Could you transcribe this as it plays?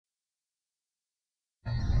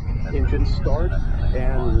Engine start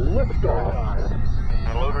and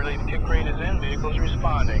liftoff. Load relief kick rate is in. Vehicle's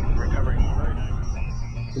responding. Recovery.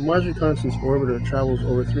 The Mars Reconnaissance Orbiter travels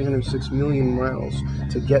over 306 million miles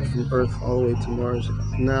to get from Earth all the way to Mars.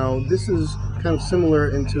 Now, this is kind of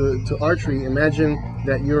similar to archery. Imagine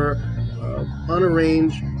that you're on a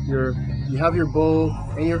range, you have your bow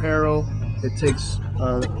and your arrow. It's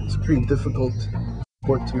a pretty difficult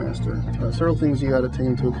sport to master. Several things you got to take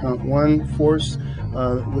into account. One, force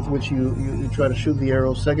with which you try to shoot the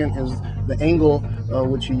arrow. Second is the angle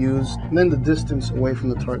which you use, and then the distance away from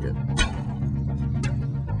the target.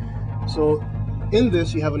 So in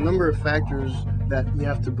this, you have a number of factors that you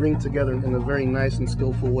have to bring together in a very nice and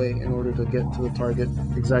skillful way in order to get to the target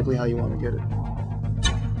exactly how you want to get it.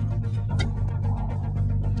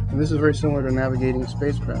 And this is very similar to navigating a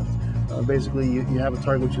spacecraft. Basically, you have a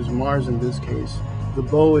target, which is Mars in this case. The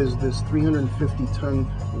bow is this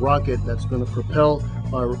 350-ton rocket that's going to propel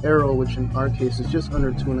our arrow, which in our case is just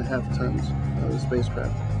under 2.5 tons of the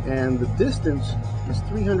spacecraft. And the distance is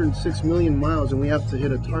 306 million miles, and we have to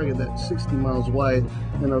hit a target that's 60 miles wide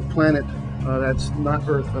in a planet that's not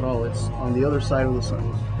Earth at all. It's on the other side of the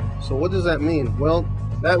sun. So what does that mean? Well,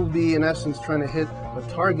 that would be in essence trying to hit a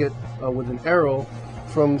target with an arrow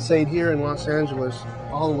from, say, here in Los Angeles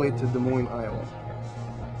all the way to Des Moines, Iowa.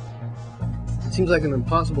 It seems like an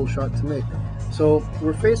impossible shot to make. So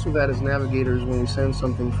we're faced with that as navigators when we send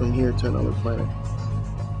something from here to another planet.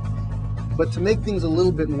 But to make things a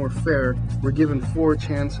little bit more fair, we're given 4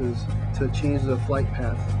 chances to change the flight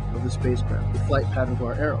path of the spacecraft, the flight path of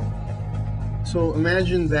our arrow. So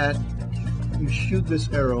imagine that you shoot this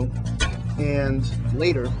arrow, and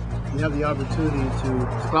later you have the opportunity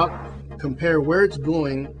to stop, compare where it's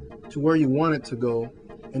going to where you want it to go,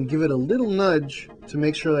 and give it a little nudge to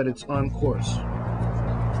make sure that it's on course.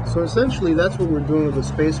 So essentially that's what we're doing with the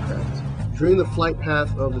spacecraft. During the flight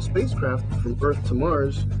path of the spacecraft from Earth to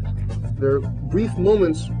Mars, there are brief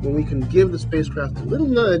moments when we can give the spacecraft a little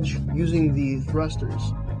nudge using the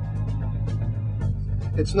thrusters.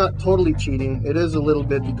 It's not totally cheating. It is a little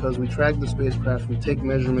bit because we track the spacecraft, we take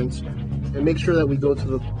measurements, and make sure that we go to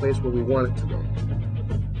the place where we want it to go.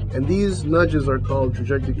 And these nudges are called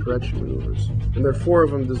trajectory correction maneuvers, and there are 4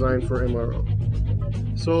 of them designed for MRO.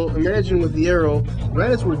 So imagine with the arrow,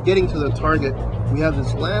 right as we're getting to the target, we have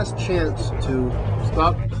this last chance to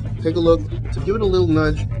stop, take a look, to give it a little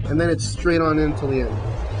nudge, and then it's straight on in till the end.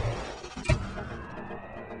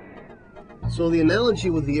 So the analogy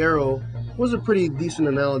with the arrow was a pretty decent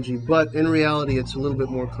analogy, but in reality it's a little bit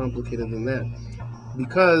more complicated than that.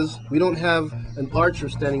 Because we don't have an archer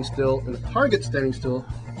standing still and a target standing still,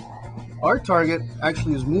 our target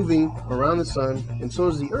actually is moving around the sun, and so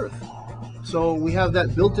is the Earth. So we have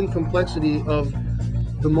that built-in complexity of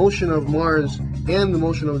the motion of Mars and the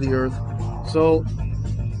motion of the Earth. So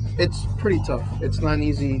it's pretty tough. It's not an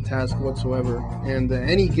easy task whatsoever, and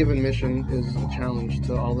any given mission is a challenge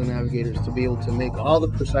to all the navigators to be able to make all the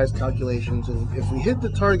precise calculations. And if we hit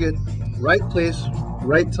the target, right place,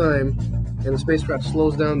 right time, and the spacecraft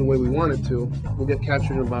slows down the way we want it to, we'll get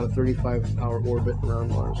captured in about a 35-hour orbit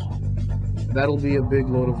around Mars. That'll be a big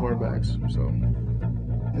load off our backs. So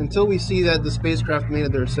until we see that the spacecraft made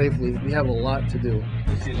it there safely, we have a lot to do.